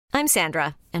I'm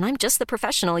Sandra, and I'm just the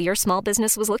professional your small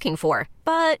business was looking for.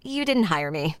 But you didn't hire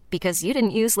me because you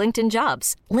didn't use LinkedIn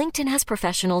Jobs. LinkedIn has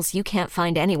professionals you can't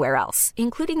find anywhere else,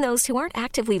 including those who aren't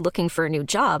actively looking for a new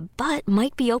job, but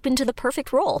might be open to the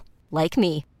perfect role, like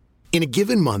me. In a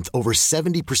given month, over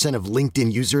 70% of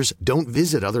LinkedIn users don't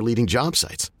visit other leading job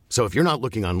sites. So if you're not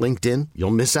looking on LinkedIn,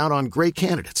 you'll miss out on great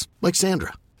candidates like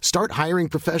Sandra. Start hiring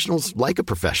professionals like a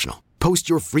professional. Post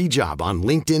your free job on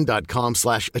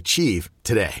linkedin.com/achieve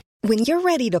today. When you're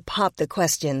ready to pop the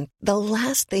question, the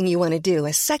last thing you want to do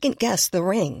is second-guess the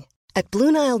ring. At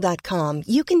BlueNile.com,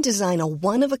 you can design a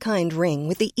one-of-a-kind ring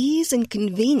with the ease and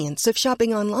convenience of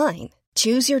shopping online.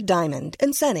 Choose your diamond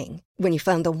and setting. When you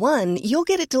find the one, you'll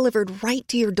get it delivered right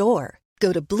to your door.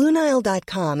 Go to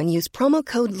BlueNile.com and use promo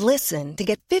code LISTEN to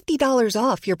get $50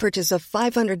 off your purchase of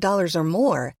 $500 or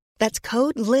more. That's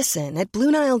code LISTEN at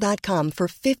BlueNile.com for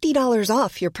 $50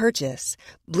 off your purchase.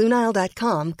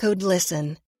 BlueNile.com, code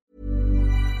LISTEN.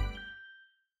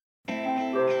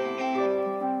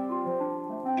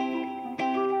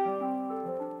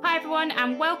 Hi everyone,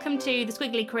 and welcome to the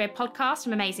Squiggly Career Podcast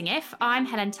from Amazing If. I'm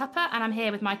Helen Tupper, and I'm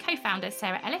here with my co-founder,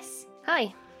 Sarah Ellis.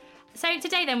 Hi. So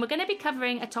today then, we're going to be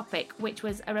covering a topic which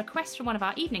was a request from one of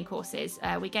our evening courses.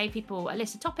 We gave people a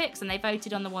list of topics and they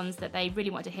voted on the ones that they really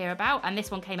wanted to hear about, and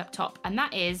this one came up top, and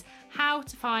that is how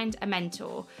to find a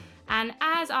mentor. And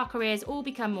as our careers all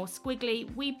become more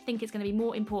squiggly, we think it's going to be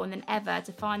more important than ever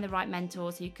to find the right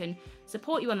mentors who can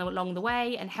support you along the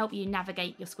way and help you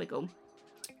navigate your squiggle.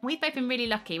 We've both been really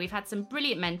lucky. We've had some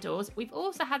brilliant mentors. We've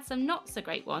also had some not so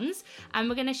great ones. And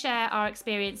we're going to share our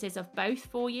experiences of both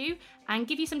for you and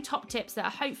give you some top tips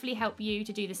that hopefully help you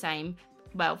to do the same.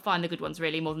 Well, find the good ones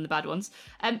really, more than the bad ones.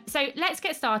 So let's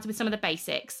get started with some of the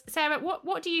basics. Sarah,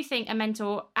 what do you think a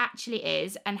mentor actually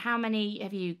is, and how many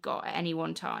have you got at any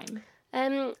one time?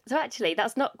 So actually,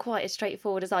 that's not quite as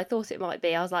straightforward as I thought it might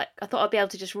be. I thought I'd be able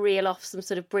to just reel off some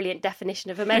sort of brilliant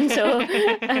definition of a mentor.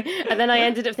 And then I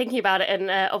ended up thinking about it and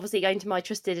obviously going to my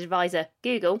trusted advisor,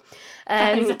 Google.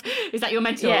 Is that your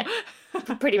mentor? Yeah,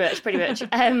 pretty much.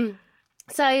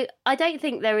 So I don't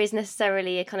think there is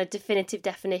necessarily a kind of definitive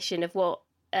definition of what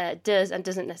does and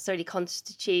doesn't necessarily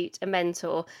constitute a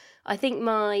mentor. I think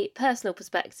my personal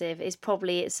perspective is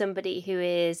probably it's somebody who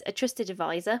is a trusted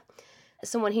advisor,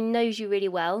 someone who knows you really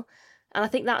well. And I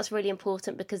think that's really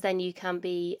important because then you can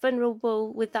be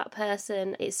vulnerable with that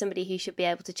person. It's somebody who should be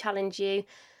able to challenge you.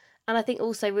 And I think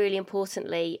also really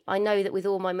importantly, I know that with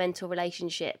all my mentor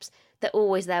relationships, they're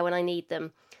always there when I need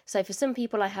them. So for some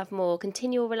people, I have more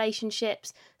continual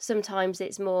relationships. Sometimes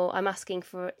it's more I'm asking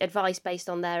for advice based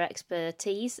on their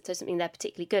expertise, so something they're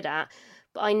particularly good at.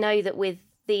 But I know that with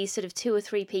these sort of 2 or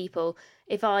 3 people,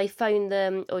 if I phone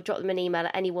them or drop them an email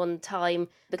at any one time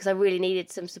because I really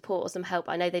needed some support or some help,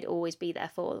 I know they'd always be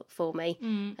there for me.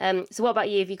 So what about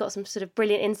you? Have you got some sort of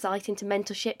brilliant insight into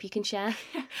mentorship you can share?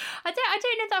 I don't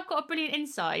know that I've got a brilliant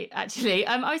insight, actually.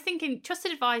 I was thinking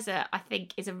trusted advisor, I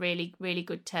think, is a really, really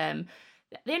good term.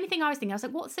 The only thing I was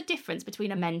like, what's the difference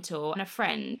between a mentor and a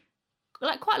friend?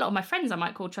 Like quite a lot of my friends I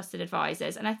might call trusted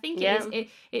advisors. And I think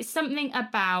it's something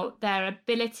about their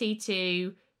ability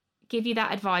to give you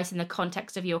that advice in the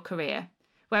context of your career.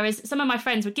 Whereas some of my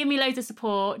friends would give me loads of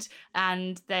support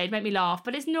and they'd make me laugh,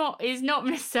 but it's not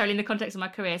necessarily in the context of my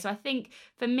career. So I think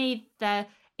for me,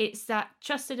 it's that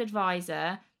trusted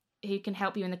advisor who can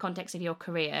help you in the context of your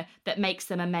career that makes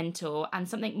them a mentor and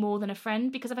something more than a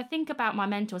friend. Because if I think about my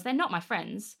mentors, they're not my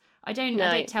friends. I don't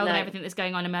tell them everything that's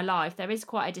going on in my life. There is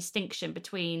quite a distinction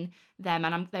between them,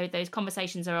 and those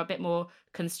conversations are a bit more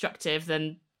constructive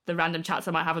than the random chats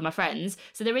I might have with my friends.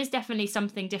 So there is definitely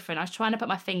something different. I was trying to put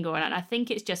my finger on it, and I think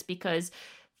it's just because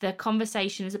the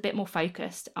conversation is a bit more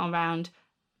focused around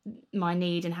my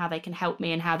need and how they can help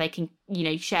me and how they can,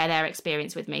 share their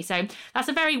experience with me. So that's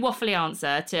a very waffly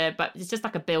answer but it's just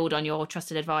like a build on your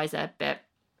trusted advisor bit.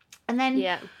 And then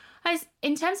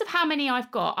in terms of how many I've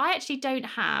got, I actually don't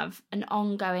have an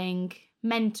ongoing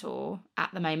mentor at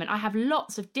the moment. I have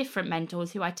lots of different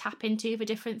mentors who I tap into for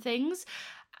different things.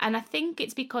 And I think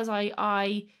it's because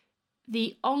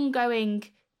the ongoing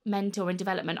mentor and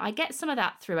development, I get some of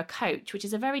that through a coach, which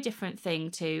is a very different thing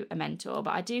to a mentor.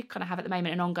 But I do kind of have at the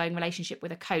moment an ongoing relationship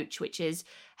with a coach, which is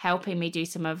helping me do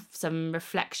some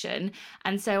reflection.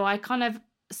 And so I kind of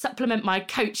supplement my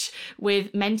coach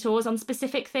with mentors on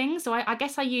specific things. So I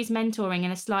guess I use mentoring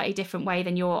in a slightly different way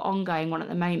than your ongoing one at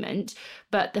the moment.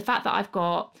 But the fact that I've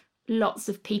got lots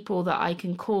of people that I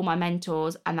can call my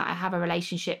mentors and that I have a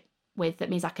relationship with, that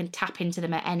means I can tap into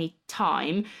them at any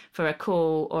time for a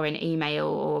call or an email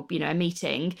or a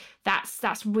meeting,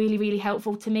 that's really, really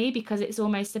helpful to me, because it's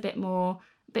almost a bit more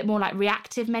bit more like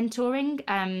reactive mentoring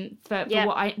for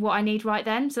what I need right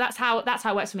then. So that's how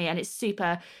it works for me, and it's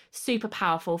super, super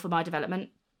powerful for my development.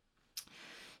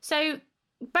 So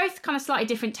both kind of slightly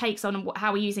different takes on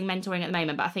how we're using mentoring at the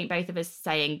moment, but I think both of us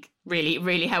saying really,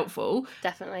 really helpful.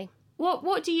 Definitely.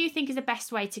 What do you think is the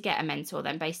best way to get a mentor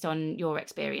then, based on your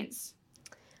experience?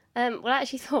 Well, I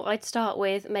actually thought I'd start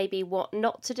with maybe what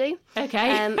not to do.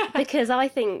 Okay. Because I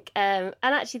think, and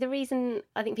actually the reason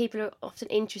I think people are often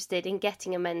interested in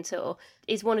getting a mentor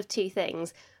is one of two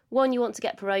things. One, you want to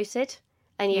get promoted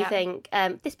and you think,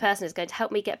 this person is going to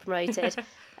help me get promoted.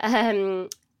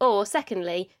 Or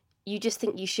secondly, you just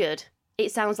think you should.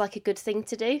 It sounds like a good thing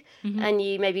to do. And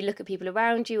you maybe look at people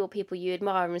around you or people you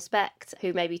admire and respect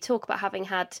who maybe talk about having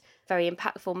had very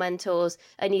impactful mentors,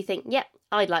 and you think,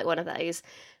 I'd like one of those.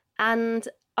 And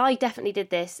I definitely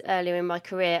did this earlier in my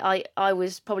career. I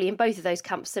was probably in both of those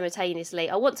camps simultaneously.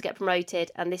 I want to get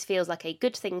promoted, and this feels like a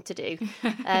good thing to do.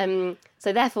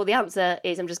 So therefore, the answer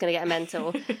is I'm just going to get a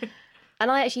mentor. And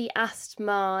I actually asked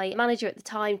my manager at the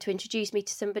time to introduce me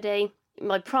to somebody.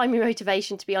 My primary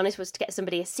motivation, to be honest, was to get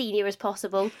somebody as senior as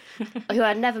possible, who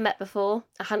I'd never met before,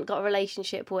 I hadn't got a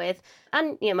relationship with.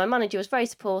 And, my manager was very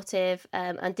supportive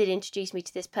and did introduce me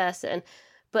to this person.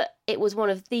 But it was one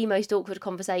of the most awkward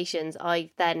conversations I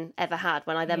then ever had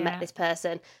when I then met this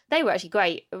person. They were actually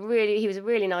great. He was a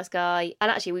really nice guy. And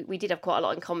actually, we did have quite a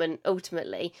lot in common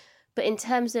ultimately. But in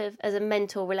terms of as a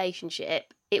mentor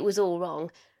relationship, it was all wrong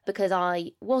because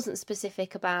I wasn't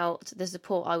specific about the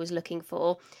support I was looking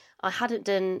for. I hadn't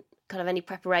done kind of any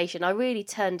preparation. I really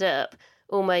turned up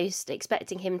almost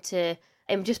expecting him to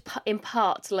just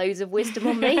impart loads of wisdom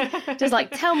on me, just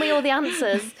like tell me all the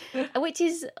answers, which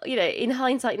is, in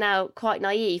hindsight now quite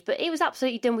naive, but it was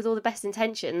absolutely done with all the best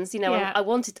intentions. I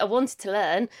wanted to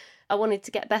learn, I wanted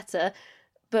to get better,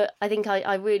 but I think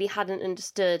I really hadn't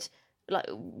understood like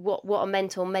what a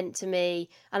mentor meant to me.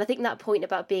 And I think that point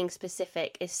about being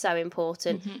specific is so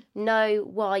important. Know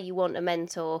why you want a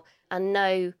mentor and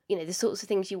know, the sorts of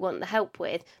things you want the help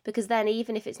with, because then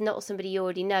even if it's not somebody you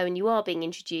already know and you are being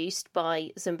introduced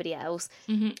by somebody else,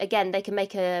 again, they can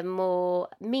make a more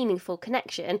meaningful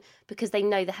connection because they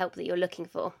know the help that you're looking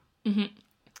for.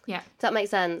 Yeah. Does that make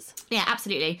sense? Yeah,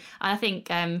 absolutely. I think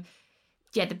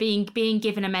the being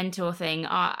given a mentor thing,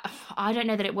 I don't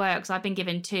know that it works. I've been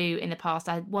given two in the past.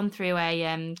 I had one through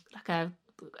a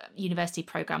university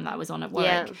program that I was on at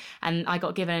work, and I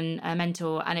got given a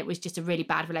mentor, and it was just a really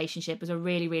bad relationship. It was a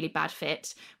really, really bad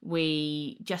fit.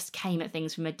 We just came at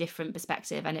things from a different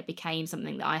perspective, and it became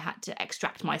something that I had to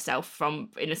extract myself from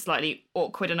in a slightly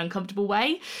awkward and uncomfortable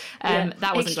way. That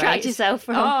wasn't extract great. Yourself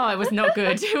from. Oh, it was not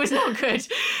good. It was not good.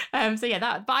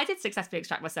 But I did successfully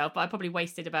extract myself, but I probably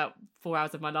wasted about 4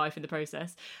 hours of my life in the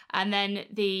process. And then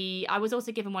I was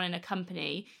also given one in a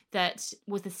company that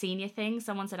was the senior thing.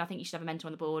 Someone said, I think you should have a mentor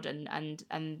on the board,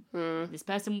 and this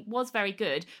person was very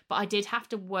good, but I did have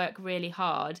to work really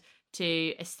hard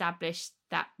to establish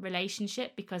that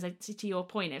relationship, because to your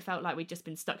point, it felt like we'd just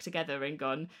been stuck together and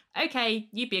gone, okay,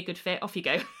 you'd be a good fit, off you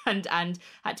go, and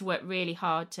had to work really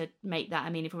hard to make that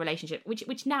a meaningful relationship,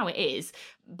 which now it is,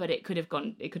 but it could have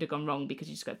gone wrong because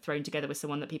you just got thrown together with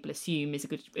someone that people assume is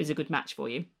a good match for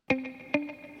you.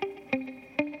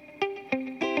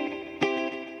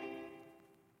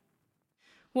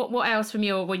 What else from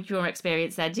your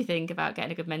experience there do you think about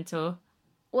getting a good mentor?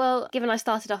 Well, given I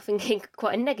started off in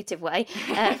quite a negative way,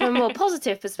 from a more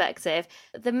positive perspective,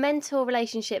 the mentor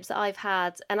relationships that I've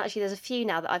had, and actually there's a few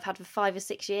now that I've had for 5 or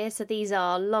 6 years, so these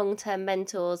are long-term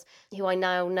mentors who I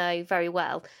now know very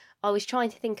well. I was trying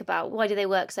to think about why do they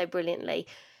work so brilliantly?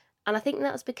 And I think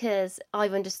that's because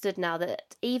I've understood now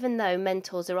that even though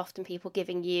mentors are often people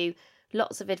giving you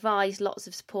lots of advice, lots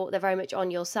of support, they're very much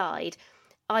on your side,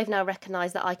 I've now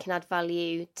recognised that I can add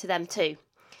value to them too.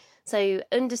 So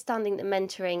understanding that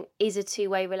mentoring is a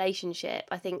two-way relationship,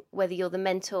 I think whether you're the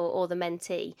mentor or the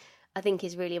mentee, I think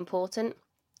is really important.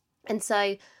 And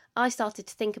so I started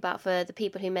to think about, for the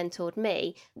people who mentored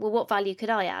me, well, what value could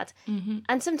I add?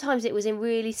 And sometimes it was in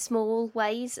really small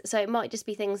ways. So it might just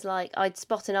be things like I'd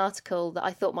spot an article that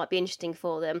I thought might be interesting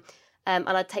for them, and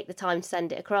I'd take the time to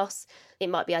send it across. It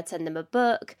might be I'd send them a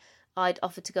book. I'd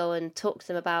offer to go and talk to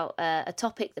them about a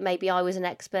topic that maybe I was an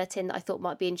expert in that I thought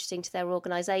might be interesting to their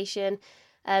organisation.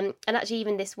 And actually,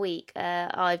 even this week,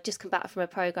 I've just come back from a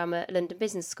programme at London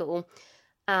Business School,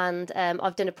 and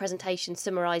I've done a presentation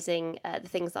summarising the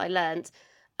things that I learnt.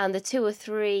 And the 2 or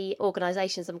 3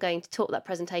 organisations I'm going to talk that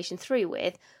presentation through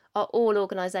with are all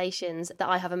organisations that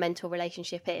I have a mentor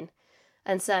relationship in.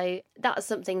 And so that's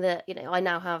something that, you know, I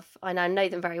now know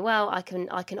them very well. I can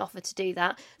offer to do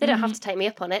that. They don't have to take me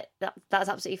up on it. That's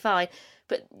absolutely fine.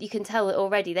 But you can tell that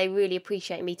already they really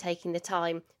appreciate me taking the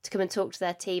time to come and talk to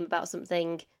their team about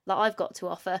something that I've got to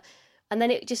offer. And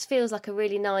then it just feels like a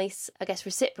really nice, I guess,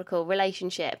 reciprocal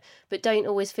relationship, but don't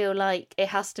always feel like it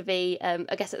has to be,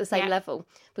 I guess, at the same level.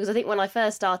 Because I think when I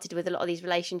first started with a lot of these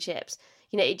relationships,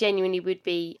 you know, it genuinely would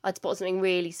be, I'd spot something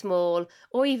really small,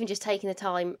 or even just taking the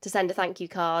time to send a thank you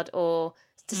card or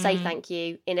to say thank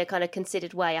you in a kind of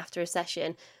considered way after a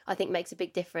session, I think makes a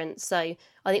big difference. So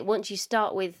I think once you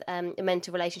start with a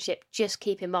mentor relationship, just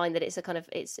keep in mind that it's a kind of,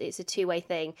 it's a two-way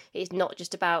thing. It's not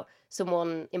just about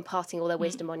someone imparting all their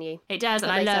wisdom on you. It does.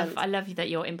 And I love that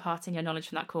you're imparting your knowledge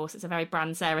from that course. It's a very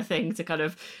Brand Sarah thing to kind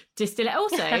of distill it.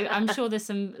 Also, I'm sure there's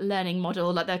some learning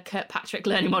model, like the Kirkpatrick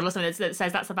learning model or something that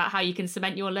says that's about how you can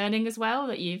cement your learning as well,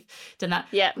 that you've done that.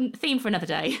 Yeah. Theme for another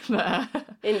day. But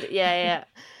yeah.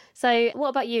 So what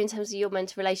about you in terms of your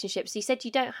mentor relationships? You said you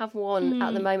don't have one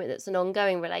at the moment that's an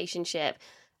ongoing relationship.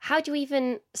 How do you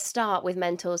even start with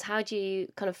mentors? How do you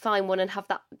kind of find one and have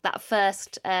that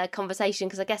first conversation?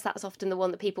 Because I guess that's often the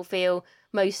one that people feel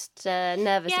most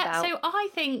nervous about. Yeah, so I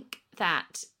think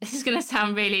that, this is going to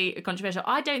sound really controversial,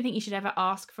 I don't think you should ever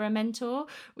ask for a mentor,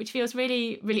 which feels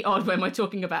really, really odd when we're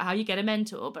talking about how you get a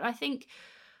mentor. But I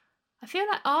feel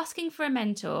like asking for a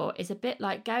mentor is a bit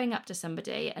like going up to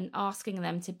somebody and asking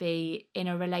them to be in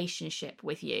a relationship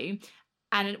with you,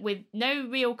 and with no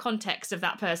real context of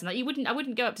that person. Like I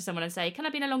wouldn't go up to someone and say, can I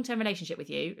be in a long-term relationship with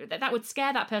you? That would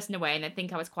scare that person away and they'd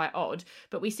think I was quite odd.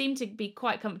 But we seem to be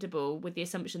quite comfortable with the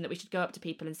assumption that we should go up to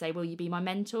people and say, will you be my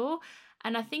mentor?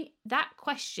 And I think that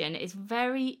question is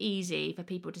very easy for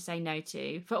people to say no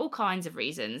to for all kinds of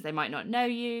reasons. They might not know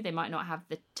you, they might not have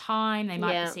the time, they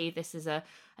might perceive this as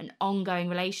an ongoing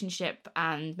relationship,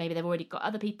 and maybe they've already got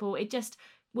other people. It just,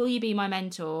 will you be my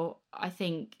mentor? I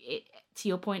think, to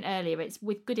your point earlier, it's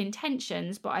with good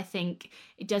intentions, but I think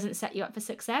it doesn't set you up for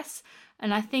success.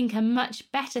 And I think a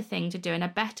much better thing to do, and a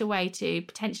better way to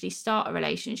potentially start a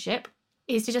relationship,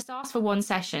 is to just ask for one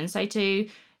session. So to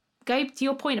go to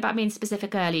your point about being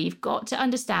specific early, you've got to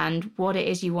understand what it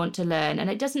is you want to learn. And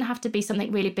it doesn't have to be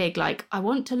something really big like, I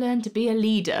want to learn to be a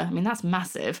leader. I mean, that's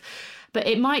massive. But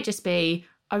it might just be,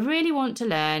 I really want to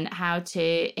learn how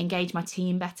to engage my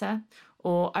team better.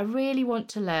 Or I really want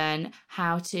to learn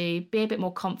how to be a bit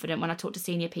more confident when I talk to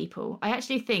senior people. I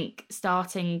actually think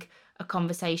starting a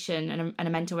conversation and a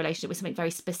mentor relationship with something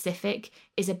very specific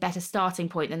is a better starting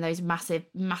point than those massive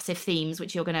themes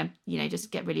which you're going to, just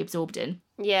get really absorbed in.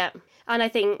 Yeah. And I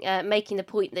think making the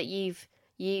point that you've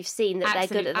seen that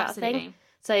they're good at that thing.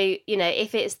 So,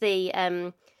 if it's the,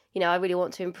 I really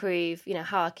want to improve,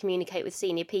 how I communicate with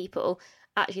senior people,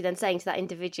 actually then saying to that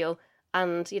individual,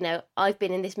 and, I've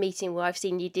been in this meeting where I've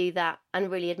seen you do that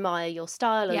and really admire your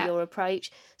style or your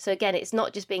approach. So again, it's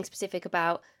not just being specific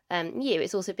about you,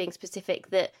 it's also being specific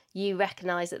that you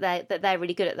recognise that they're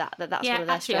really good at that's one of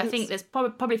their strengths. I think there's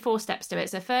probably 4 steps to it.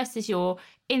 So first is your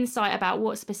insight about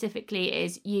what specifically it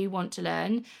is you want to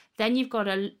learn. Then you've got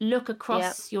to look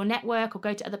across your network or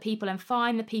go to other people and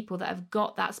find the people that have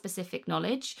got that specific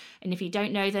knowledge. And if you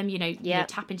don't know them, you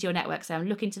tap into your network. So I'm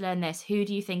looking to learn this. Who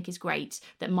do you think is great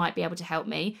that might be able to help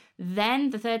me? Then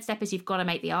the third step is you've got to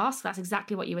make the ask. That's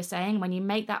exactly what you were saying. When you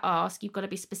make that ask, you've got to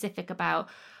be specific about,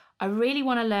 I really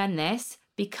want to learn this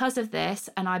because of this,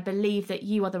 and I believe that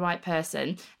you are the right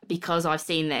person because I've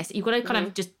seen this. You've got to kind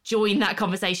of just join that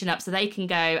conversation up so they can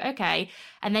go, okay.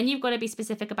 And then you've got to be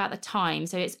specific about the time.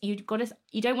 So you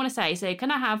don't want to say, so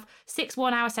can I have 6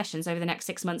 1-hour sessions over the next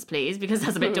 6 months, please? Because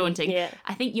that's a bit daunting.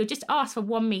 I think you'll just ask for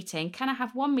one meeting. Can I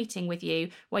have one meeting with you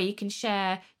where you can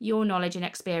share your knowledge and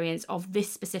experience of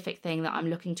this specific thing that I'm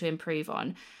looking to improve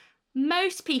on?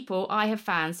 Most people I have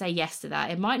found say yes to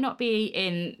that. It might not be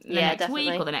in the next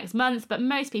week or the next month, but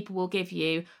most people will give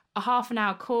you a half an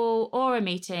hour call or a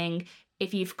meeting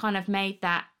if you've kind of made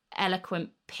that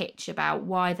eloquent pitch about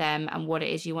why them and what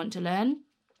it is you want to learn.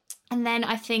 And then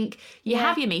I think you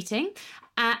have your meeting,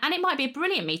 and it might be a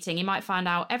brilliant meeting. You might find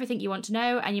out everything you want to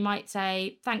know, and you might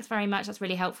say, thanks very much, that's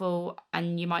really helpful.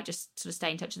 And you might just sort of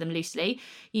stay in touch with them loosely.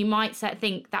 You might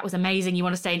think that was amazing. You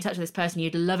want to stay in touch with this person.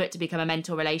 You'd love it to become a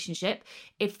mentor relationship.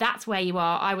 If that's where you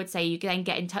are, I would say you then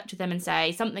get in touch with them and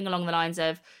say something along the lines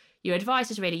of, your advice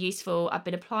is really useful. I've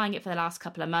been applying it for the last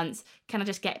couple of months. Can I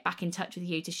just get back in touch with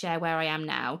you to share where I am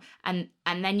now? And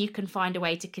then you can find a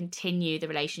way to continue the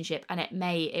relationship, and it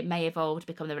may evolve to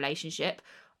become the relationship.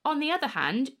 On the other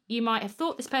hand, you might have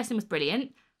thought this person was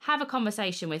brilliant, have a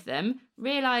conversation with them,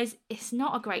 realise it's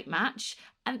not a great match,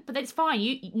 but it's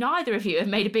fine. Neither of you have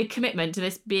made a big commitment to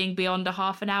this being beyond a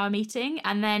half an hour meeting,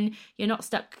 and then you're not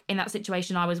stuck in that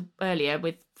situation I was earlier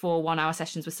with 4 1-hour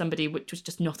sessions with somebody, which was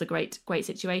just not a great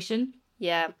situation.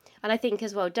 Yeah, and I think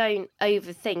as well, don't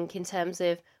overthink in terms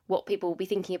of what people will be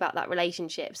thinking about that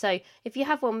relationship. So if you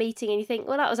have one meeting and you think,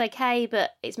 well, that was okay, but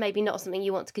it's maybe not something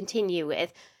you want to continue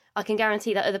with, I can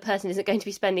guarantee that other person isn't going to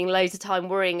be spending loads of time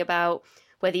worrying about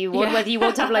whether you want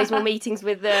to have loads more meetings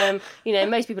with them. You know,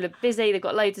 most people are busy, they've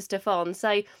got loads of stuff on.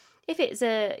 So if it's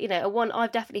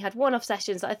I've definitely had one-off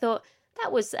sessions that I thought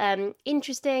that was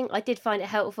interesting. I did find it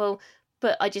helpful,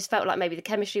 but I just felt like maybe the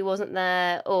chemistry wasn't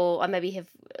there, or I maybe have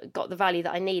got the value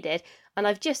that I needed. And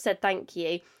I've just said thank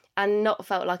you and not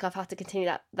felt like I've had to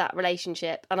continue that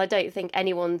relationship. And I don't think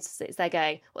anyone sits there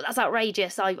going, well, that's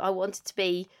outrageous. I wanted to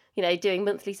be, doing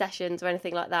monthly sessions or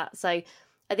anything like that. So I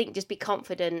think just be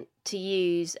confident to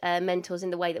use mentors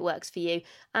in the way that works for you,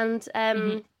 and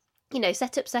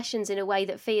set up sessions in a way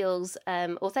that feels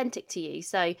authentic to you.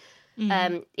 So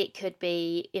it could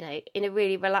be, in a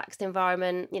really relaxed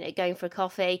environment, going for a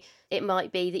coffee. It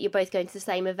might be that you're both going to the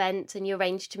same event and you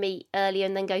arrange to meet earlier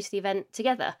and then go to the event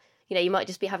together. You might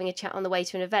just be having a chat on the way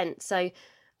to an event. So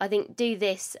I think do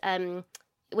this when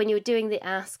you're doing the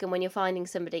ask and when you're finding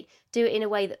somebody, do it in a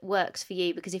way that works for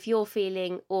you. Because if you're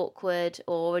feeling awkward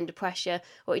or under pressure,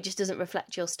 or it just doesn't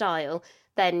reflect your style,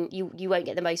 then you won't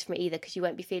get the most from it either, because you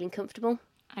won't be feeling comfortable.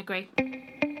 I agree.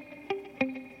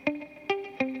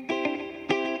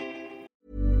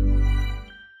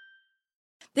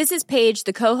 This is Paige,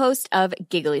 the co-host of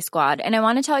Giggly Squad, and I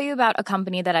want to tell you about a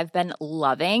company that I've been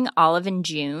loving, Olive &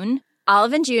 June.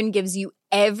 Olive & June gives you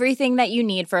everything that you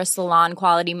need for a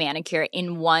salon-quality manicure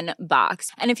in one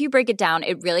box. And if you break it down,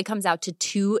 it really comes out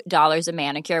to $2 a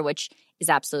manicure, which is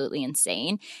absolutely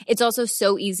insane. It's also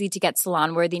so easy to get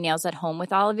salon-worthy nails at home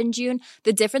with Olive & June.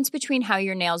 The difference between how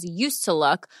your nails used to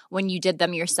look when you did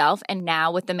them yourself and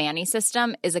now with the Mani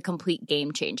system is a complete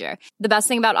game changer. The best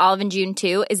thing about Olive & June,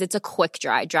 too, is it's a quick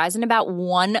dry. Dries in about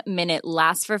 1 minute,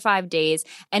 lasts for 5 days,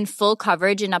 and full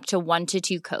coverage in up to 1 to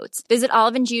 2 coats. Visit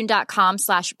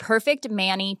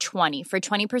oliveandjune.com/perfectmani20 for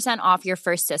 20% off your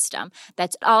first system.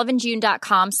 That's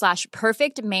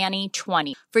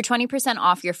oliveandjune.com/perfectmani20 for 20%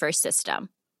 off your first system.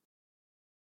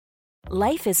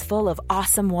 Life is full of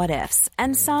awesome what-ifs,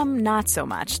 and some not so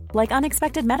much, like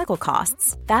unexpected medical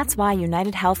costs. That's why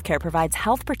United Healthcare provides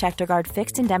Health Protector Guard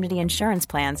fixed indemnity insurance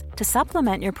plans to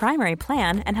supplement your primary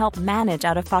plan and help manage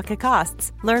out-of-pocket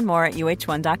costs. Learn more at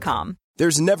uh1.com.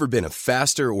 There's never been a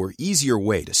faster or easier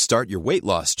way to start your weight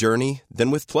loss journey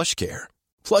than with PlushCare.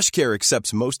 PlushCare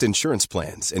accepts most insurance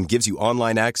plans and gives you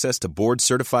online access to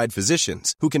board-certified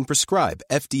physicians who can prescribe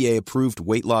FDA-approved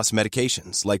weight loss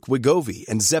medications like Wegovy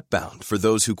and Zepbound for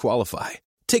those who qualify.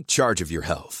 Take charge of your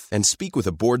health and speak with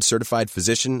a board-certified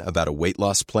physician about a weight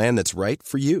loss plan that's right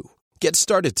for you. Get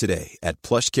started today at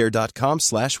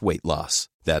plushcare.com/weightloss.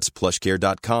 That's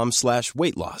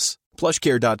plushcare.com/weightloss.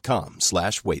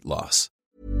 plushcare.com/weightloss.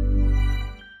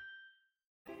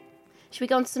 Should we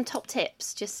go on to some top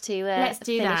tips just to Let's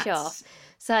do finish that. off?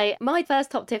 So my first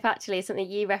top tip actually is something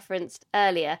you referenced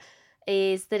earlier,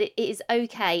 is that it is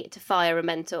okay to fire a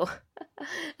mentor.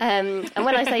 And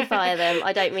when I say fire them,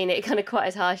 I don't mean it kind of quite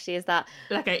as harshly as that.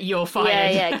 Like you're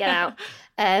fired. Yeah, get out.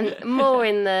 More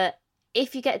in the,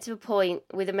 if you get to a point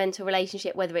with a mentor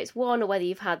relationship, whether it's 1 or whether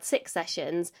you've had 6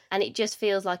 sessions, and it just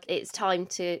feels like it's time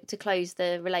to close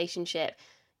the relationship,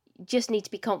 you just need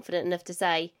to be confident enough to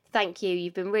say, thank you,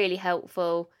 you've been really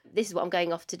helpful, this is what I'm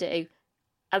going off to do,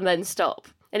 and then stop.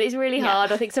 And it's really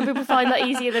hard. I think some people find that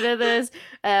easier than others.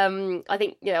 I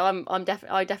think,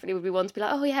 I definitely would be one to be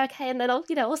like, oh yeah, okay, and then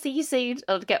I'll see you soon.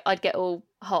 I'd get all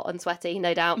hot and sweaty,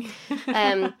 no doubt.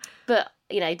 But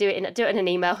do it in an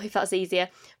email if that's easier.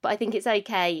 But I think it's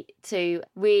okay to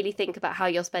really think about how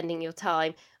you're spending your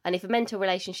time. And if a mentor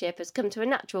relationship has come to a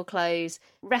natural close,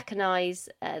 recognise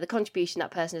the contribution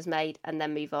that person has made and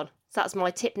then move on. So that's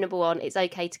my tip number 1. It's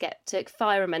okay to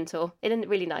fire a mentor in a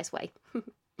really nice way.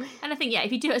 And I think,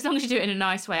 if you do it, as long as you do it in a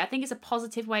nice way, I think it's a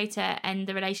positive way to end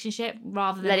the relationship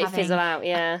rather than let it fizzle out,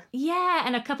 yeah.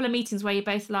 And a couple of meetings where you're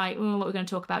both like, what we're going to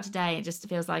talk about today. It just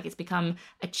feels like it's become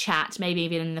a chat, maybe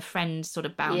even in the friend sort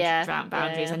of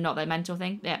boundaries and not the mental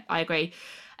thing. Yeah, I agree.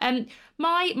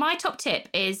 My top tip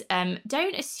is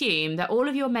don't assume that all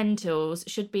of your mentors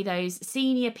should be those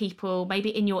senior people,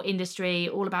 maybe in your industry,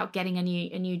 all about getting a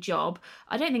new job.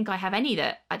 I don't think I have any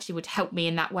that actually would help me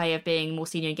in that way of being more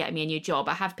senior and getting me a new job.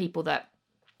 I have people that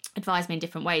advise me in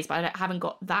different ways, but I haven't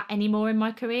got that anymore in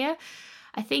my career.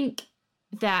 I think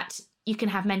that you can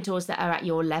have mentors that are at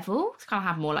your level. You can't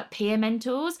have more like peer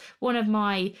mentors. One of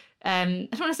my, I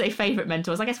don't want to say favourite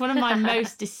mentors, I guess one of my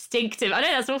most distinctive, I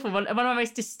know that's awful, one of my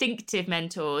most distinctive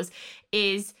mentors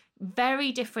is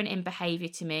very different in behaviour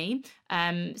to me.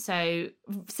 So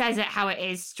says it how it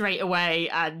is straight away,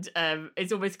 and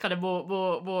is almost kind of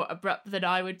more abrupt than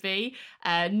I would be.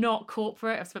 Not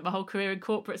corporate. I've spent my whole career in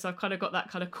corporate, so I've kind of got that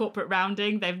kind of corporate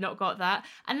rounding. They've not got that,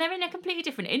 and they're in a completely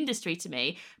different industry to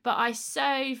me. But I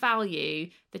so value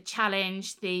the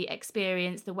challenge, the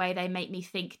experience, the way they make me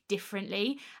think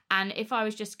differently. And if I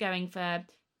was just going for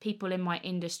people in my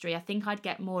industry, I think I'd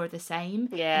get more of the same.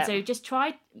 Yeah. And so just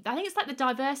try, I think it's like the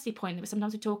diversity point that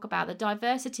sometimes we talk about. The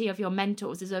diversity of your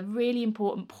mentors is a really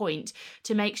important point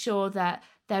to make sure that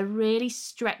they're really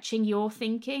stretching your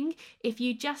thinking. If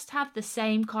you just have the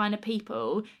same kind of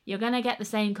people, you're going to get the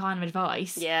same kind of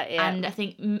advice. Yeah. And I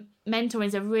think mentoring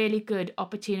is a really good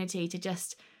opportunity to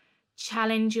just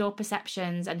challenge your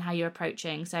perceptions and how you're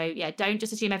approaching. So yeah, don't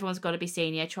just assume everyone's got to be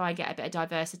senior. Try and get a bit of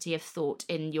diversity of thought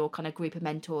in your kind of group of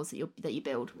mentors that you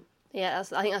build. Yeah,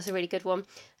 I think that's a really good one,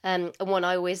 and one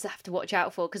I always have to watch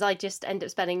out for, because I just end up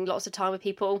spending lots of time with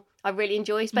people I really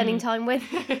enjoy spending time with,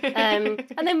 and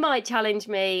they might challenge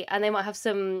me, and they might have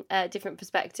some different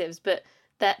perspectives, but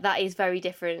that is very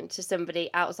different to somebody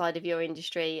outside of your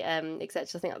industry, etc.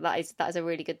 I think that is a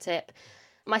really good tip.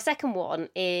 My second one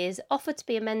is offer to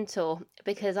be a mentor,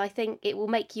 because I think it will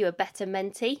make you a better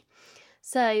mentee.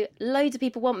 So loads of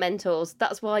people want mentors.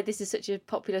 That's why this is such a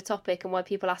popular topic and why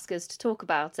people ask us to talk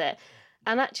about it.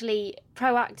 And actually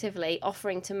proactively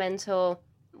offering to mentor,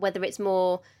 whether it's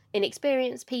more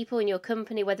inexperienced people in your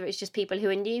company, whether it's just people who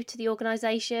are new to the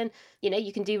organisation,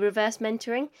 you can do reverse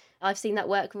mentoring. I've seen that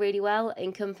work really well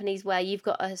in companies where you've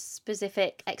got a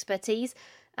specific expertise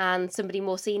and somebody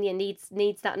more senior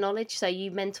needs that knowledge, so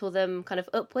you mentor them kind of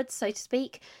upwards, so to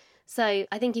speak. So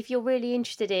I think if you're really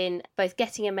interested in both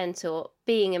getting a mentor,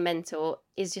 being a mentor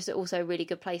is just also a really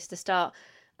good place to start.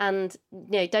 And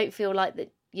don't feel like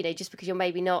that, just because you're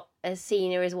maybe not as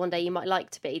senior as one day you might like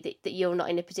to be, that you're not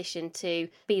in a position to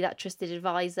be that trusted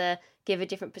advisor, give a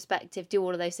different perspective, do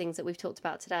all of those things that we've talked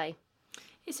about today.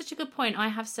 It's such a good point. I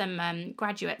have some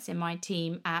graduates in my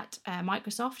team at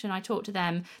Microsoft, and I talk to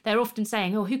them. They're often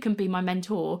saying, who can be my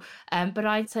mentor? But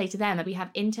I say to them that we have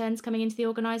interns coming into the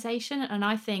organisation, and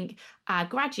I think our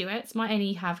graduates might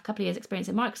only have a couple of years experience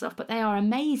at Microsoft, but they are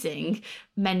amazing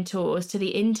mentors to the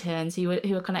interns who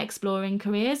are kind of exploring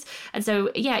careers. And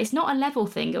so, yeah, it's not a level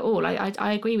thing at all.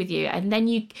 I agree with you. And then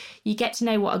you get to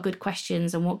know what are good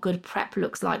questions and what good prep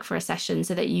looks like for a session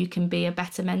so that you can be a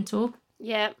better mentor.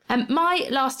 Yeah. My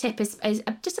last tip is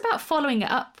just about following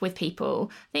it up with people.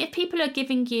 I think if people are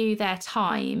giving you their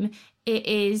time, I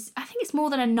think it's more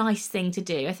than a nice thing to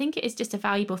do. I think it is just a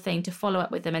valuable thing to follow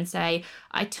up with them and say,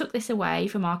 I took this away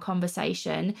from our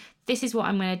conversation. This is what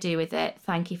I'm going to do with it.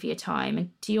 Thank you for your time.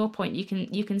 And to your point,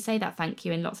 you can say that thank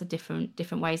you in lots of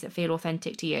different ways that feel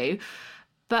authentic to you.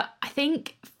 But I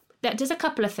think that does a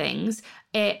couple of things.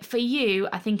 For you,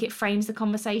 I think it frames the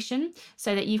conversation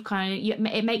so that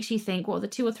it makes you think, what are the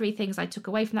 2 or 3 things I took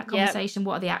away from that conversation? Yep.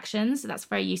 What are the actions? So that's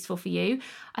very useful for you.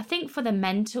 I think for the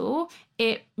mentor,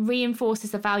 it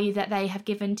reinforces the value that they have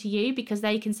given to you, because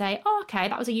they can say, okay,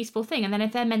 that was a useful thing. And then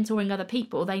if they're mentoring other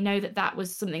people, they know that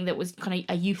was something that was kind of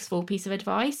a useful piece of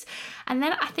advice. And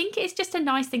then I think it's just a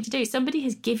nice thing to do. Somebody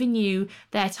has given you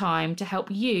their time to help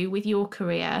you with your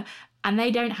career, and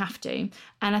they don't have to.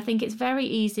 And I think it's very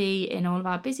easy in all of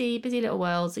our busy little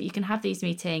worlds that you can have these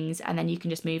meetings and then you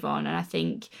can just move on. And I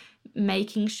think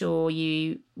making sure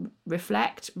you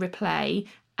reflect, replay,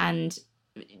 and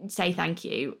say thank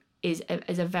you is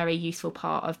a very useful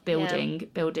part of building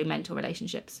mentor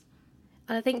relationships.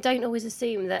 And I think don't always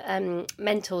assume that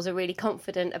mentors are really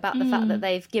confident about the fact that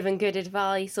they've given good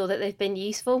advice or that they've been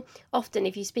useful. Often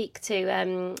if you speak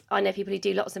to, I know people who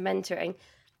do lots of mentoring,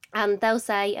 and they'll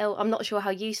say, I'm not sure how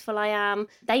useful I am.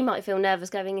 They might feel nervous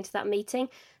going into that meeting.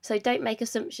 So don't make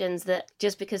assumptions that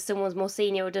just because someone's more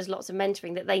senior or does lots of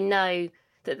mentoring that they know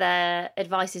that their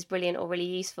advice is brilliant or really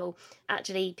useful.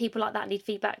 Actually, people like that need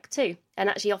feedback too. And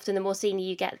actually, often the more senior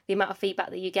you get, the amount of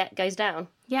feedback that you get goes down.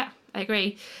 Yeah, I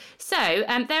agree. So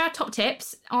there are top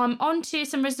tips. On to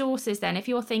some resources then. If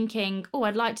you're thinking,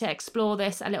 I'd like to explore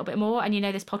this a little bit more, and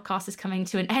this podcast is coming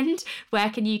to an end, where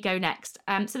can you go next?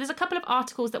 So there's a couple of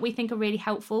articles that we think are really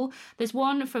helpful. There's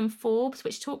one from Forbes,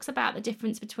 which talks about the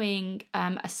difference between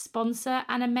a sponsor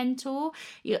and a mentor.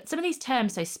 Some of these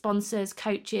terms, so sponsors,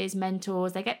 coaches,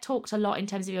 mentors, they get talked a lot in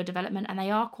terms of your development, and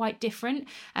they are quite different.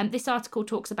 This article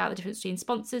talks about the difference between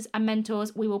sponsors and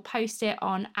mentors. We will post it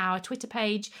on our Twitter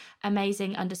page,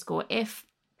 amazing_if.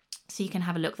 So you can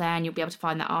have a look there and you'll be able to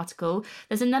find that article.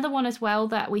 There's another one as well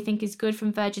that we think is good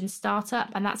from Virgin Startup,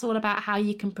 and that's all about how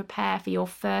you can prepare for your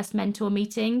first mentor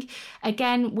meeting.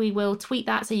 Again, we will tweet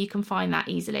that so you can find that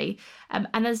easily.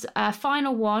 And there's a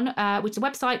final one, which is a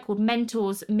website called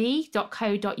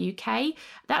mentorsme.co.uk.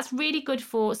 That's really good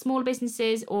for smaller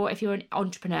businesses, or if you're an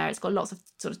entrepreneur, it's got lots of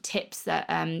sort of tips that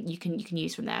you can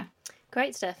use from there.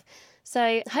 Great stuff.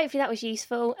 So hopefully that was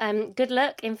useful. Good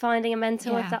luck in finding a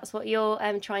mentor if that's what you're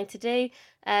trying to do.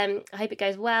 I hope it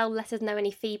goes well. Let us know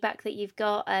any feedback that you've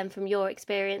got from your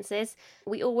experiences.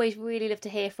 We always really love to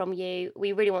hear from you.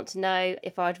 We really want to know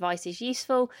if our advice is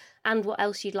useful and what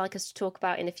else you'd like us to talk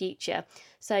about in the future.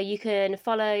 So you can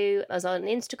follow us on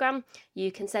Instagram.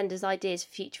 You can send us ideas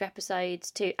for future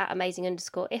episodes to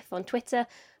 @amazing_if on Twitter,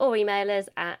 or email us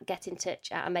at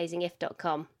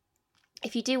getintouch@amazingif.com.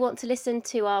 If you do want to listen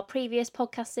to our previous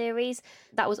podcast series,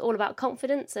 that was all about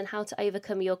confidence and how to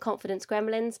overcome your confidence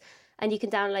gremlins, and you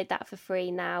can download that for free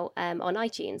now on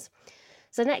iTunes.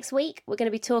 So next week, we're going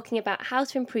to be talking about how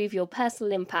to improve your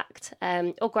personal impact,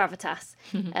 or gravitas.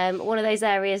 One of those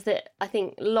areas that I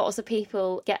think lots of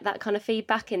people get that kind of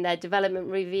feedback in their development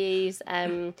reviews.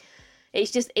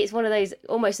 It's one of those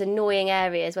almost annoying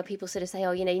areas where people sort of say,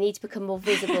 oh, you need to become more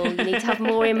visible, you need to have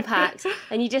more impact.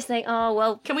 And you just think, oh,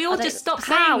 well... Can we all just stop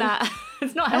saying that?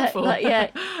 It's not helpful.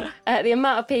 The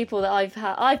amount of people that I've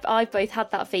had, I've both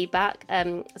had that feedback,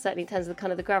 certainly in terms of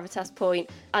the gravitas point,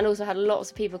 and also had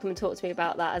lots of people come and talk to me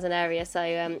about that as an area.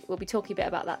 So we'll be talking a bit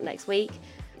about that next week.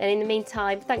 And in the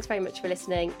meantime, thanks very much for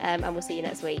listening, and we'll see you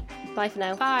next week. Bye for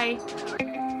now. Bye.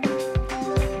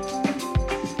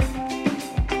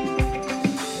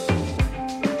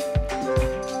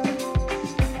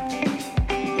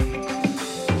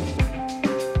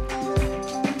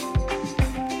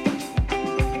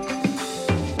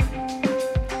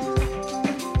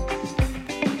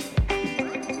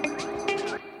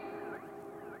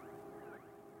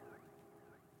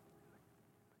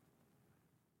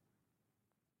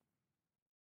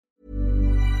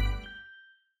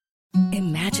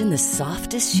 Imagine the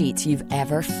softest sheets you've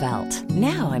ever felt.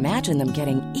 Now imagine them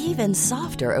getting even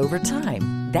softer over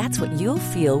time. That's what you'll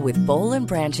feel with Boll &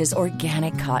 Branch's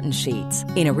organic cotton sheets.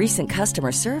 In a recent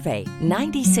customer survey,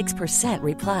 96%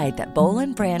 replied that Boll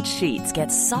 & Branch sheets get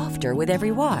softer with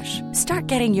every wash. Start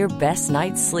getting your best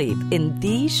night's sleep in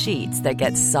these sheets that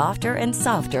get softer and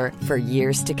softer for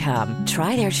years to come.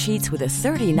 Try their sheets with a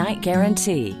 30-night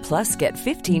guarantee. Plus, get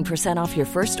 15% off your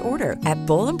first order at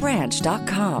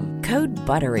bollandbranch.com. Code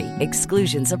BUTTERY.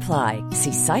 Exclusions apply.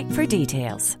 See site for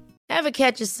details. Ever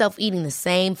catch yourself eating the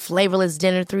same flavorless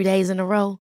dinner 3 days in a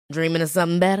row? Dreaming of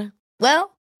something better?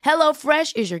 Well,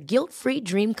 HelloFresh is your guilt-free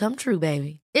dream come true,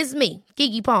 baby. It's me,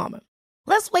 Keke Palmer.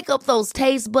 Let's wake up those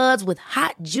taste buds with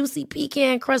hot, juicy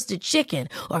pecan-crusted chicken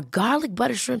or garlic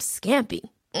butter shrimp scampi.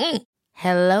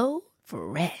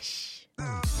 HelloFresh.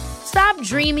 Stop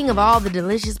dreaming of all the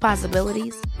delicious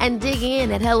possibilities and dig in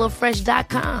at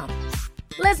HelloFresh.com.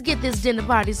 Let's get this dinner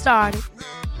party started.